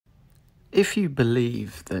If you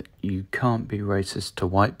believe that you can't be racist to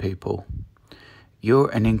white people, you're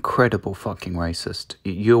an incredible fucking racist.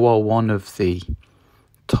 You are one of the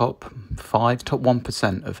top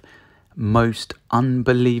 1% of most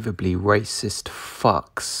unbelievably racist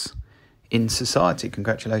fucks in society.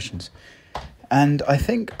 Congratulations. And I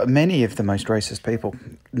think many of the most racist people,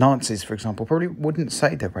 Nazis, for example, probably wouldn't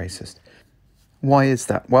say they're racist. Why is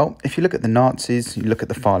that? Well, if you look at the Nazis, you look at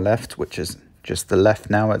the far left, which is just the left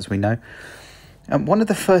now, as we know. And one of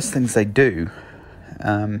the first things they do,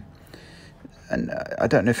 and I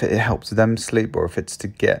don't know if it helps them sleep or if it's to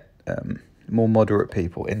get more moderate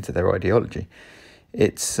people into their ideology,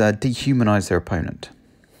 it's dehumanize their opponent.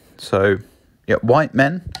 So, yeah, white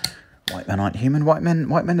men aren't human. White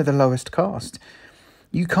men are the lowest caste.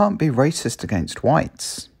 You can't be racist against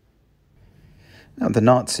whites. Now, the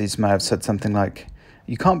Nazis may have said something like,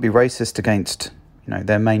 you can't be racist against,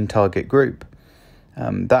 their main target group.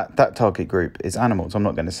 That target group is animals. I'm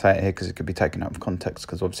not going to say it here because it could be taken out of context,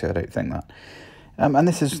 because obviously I don't think that. And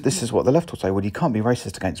this is what the left will say. Well, you can't be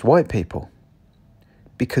racist against white people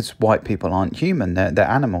because white people aren't human. They're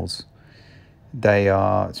animals. They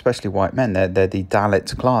are, especially white men, they're the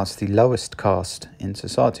Dalit class, the lowest caste in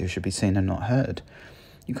society who should be seen and not heard.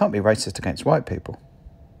 You can't be racist against white people.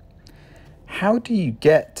 How do you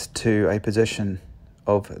get to a position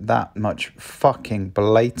of that much fucking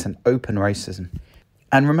blatant open racism?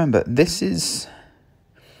 And remember, this is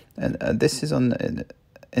in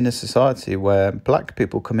a society where black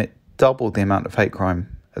people commit double the amount of hate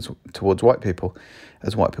crime towards white people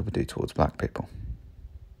as white people do towards black people.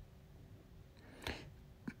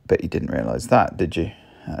 Bet you didn't realise that, did you?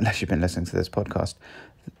 Unless you've been listening to this podcast.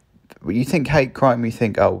 When you think hate crime, you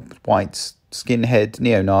think, oh, whites, skinhead,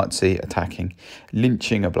 neo-Nazi attacking,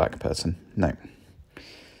 lynching a black person. No.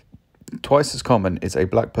 Twice as common is a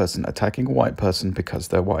black person attacking a white person because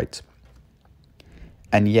they're white.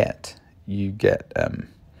 And yet, you get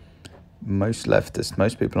most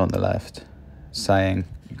people on the left saying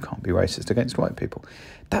you can't be racist against white people.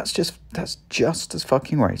 That's just as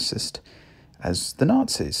fucking racist as the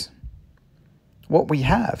Nazis. What we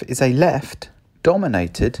have is a left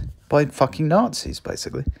dominated by fucking Nazis,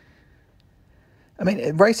 basically. I mean,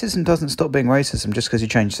 racism doesn't stop being racism just because you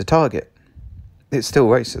change the target. It's still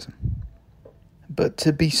racism. But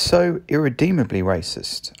to be so irredeemably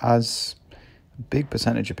racist, as a big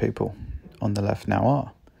percentage of people on the left now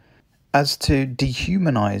are, as to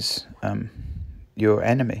dehumanize your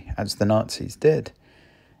enemy, as the Nazis did,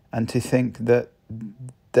 and to think that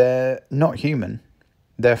they're not human,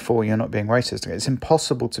 therefore you're not being racist. It's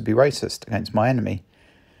impossible to be racist against my enemy,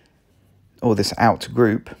 or this out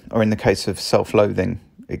group, or in the case of self-loathing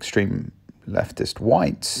extreme leftist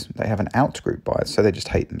whites, they have an out group bias, so they just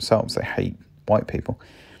hate themselves, they hate white people.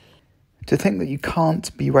 To think that you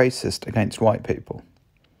can't be racist against white people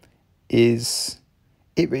is,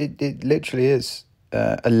 it literally is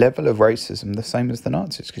a level of racism the same as the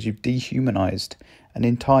Nazis, because you've dehumanized an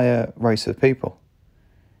entire race of people.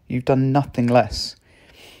 You've done nothing less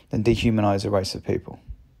than dehumanize a race of people.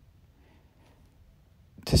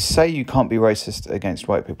 To say you can't be racist against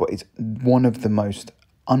white people is one of the most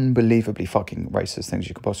unbelievably fucking racist things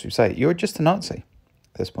you could possibly say. You're just a Nazi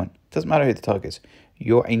at this point. It doesn't matter who the target is.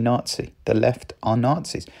 You're a Nazi. The left are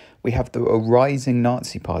Nazis. We have a rising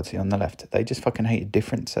Nazi party on the left. They just fucking hate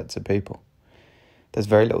different sets of people. There's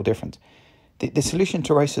very little difference. The solution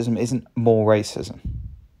to racism isn't more racism.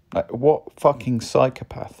 Like, what fucking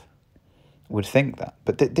psychopath would think that?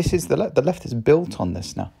 But this is the left. The left is built on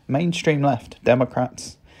this now. Mainstream left.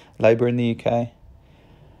 Democrats, Labour in the UK.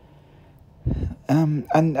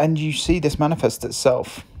 And you see this manifest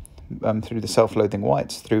itself through the self-loathing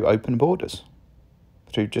whites, through open borders,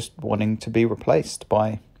 through just wanting to be replaced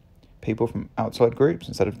by people from outside groups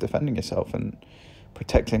instead of defending yourself and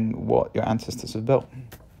protecting what your ancestors have built.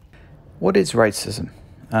 What is racism?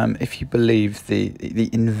 If you believe the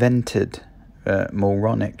invented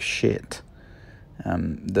moronic shit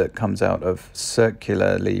that comes out of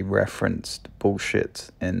circularly referenced bullshit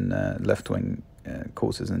in left-wing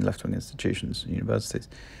courses in left-wing institutions, universities,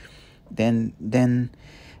 then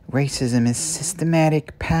racism is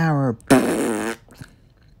systematic power.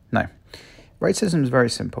 No. Racism is very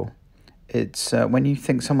simple. It's when you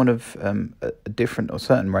think someone of a different or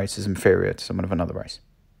certain race is inferior to someone of another race.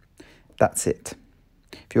 That's it.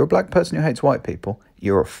 If you're a black person who hates white people,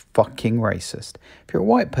 you're a fucking racist. If you're a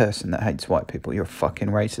white person that hates white people, you're a fucking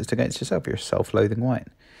racist against yourself. You're a self-loathing white.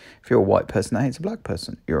 If you're a white person that hates a black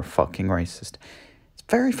person, you're a fucking racist. It's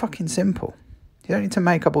very fucking simple. You don't need to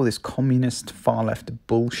make up all this communist far-left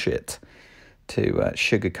bullshit to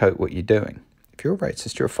sugarcoat what you're doing. If you're a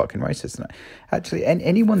racist, you're a fucking racist. And actually,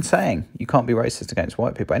 anyone saying you can't be racist against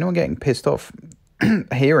white people, anyone getting pissed off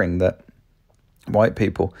hearing that white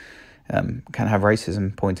people can have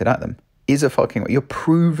racism pointed at them, is a fucking... You're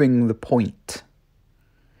proving the point.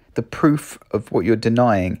 The proof of what you're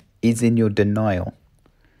denying is in your denial.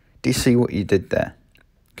 Do you see what you did there?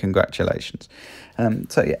 Congratulations.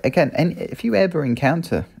 So yeah, again, if you ever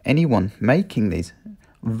encounter anyone making these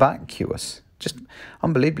vacuous, just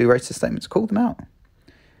unbelievably racist statements, call them out.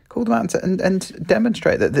 Call them out and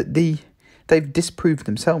demonstrate that they've disproved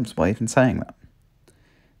themselves by even saying that.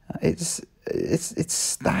 It's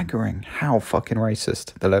staggering how fucking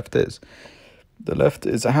racist the left is. The left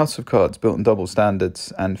is a house of cards built on double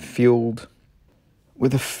standards and fueled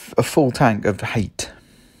with a full tank of hate.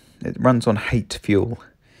 It runs on hate fuel.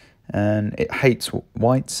 And it hates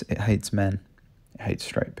whites, it hates men, it hates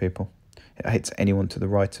straight people. It hates anyone to the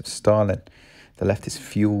right of Stalin. The left is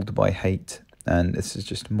fueled by hate, and this is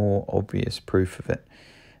just more obvious proof of it.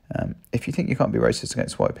 If you think you can't be racist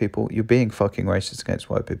against white people, you're being fucking racist against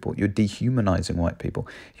white people. You're dehumanizing white people.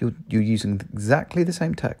 You're using exactly the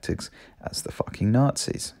same tactics as the fucking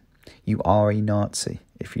Nazis. You are a Nazi.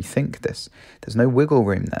 If you think this, there's no wiggle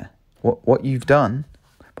room there. What you've done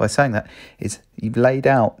by saying that is you've laid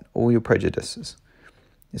out all your prejudices.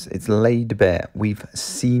 It's laid bare. We've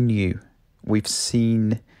seen you. We've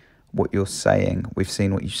seen what you're saying. We've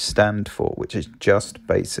seen what you stand for, which is just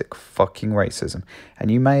basic fucking racism. And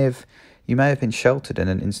you may have been sheltered in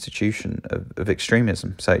an institution of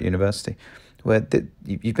extremism, say at university, where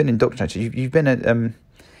you've been indoctrinated. You've been at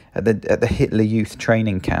the Hitler Youth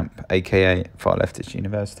Training Camp, aka far leftist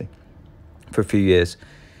university, for a few years.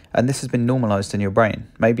 And this has been normalised in your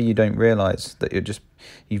brain. Maybe you don't realise that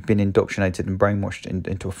you've been indoctrinated and brainwashed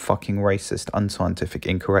into a fucking racist, unscientific,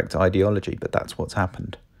 incorrect ideology, but that's what's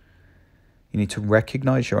happened. You need to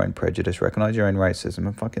recognise your own prejudice, recognise your own racism,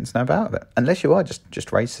 and fucking snap out of it. Unless you are just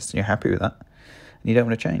racist and you're happy with that, and you don't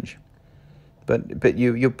want to change. But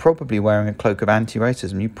you're probably wearing a cloak of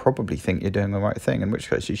anti-racism. You probably think you're doing the right thing, in which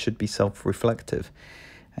case you should be self-reflective.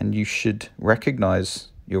 And you should recognise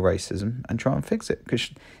your racism and try and fix it.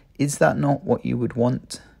 Because is that not what you would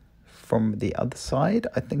want from the other side?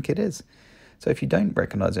 I think it is. So if you don't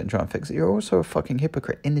recognise it and try and fix it, you're also a fucking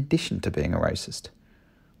hypocrite in addition to being a racist.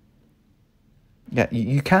 Yeah,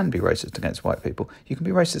 you can be racist against white people. You can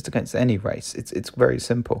be racist against any race. It's very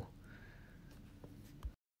simple.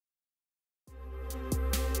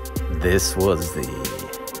 This was the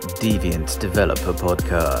Deviant Developer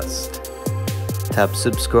Podcast. Tap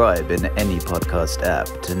subscribe in any podcast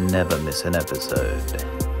app to never miss an episode.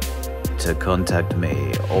 To contact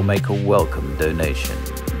me or make a welcome donation,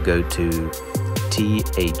 go to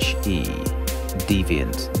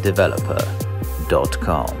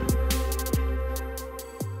thedeviantdeveloper.com.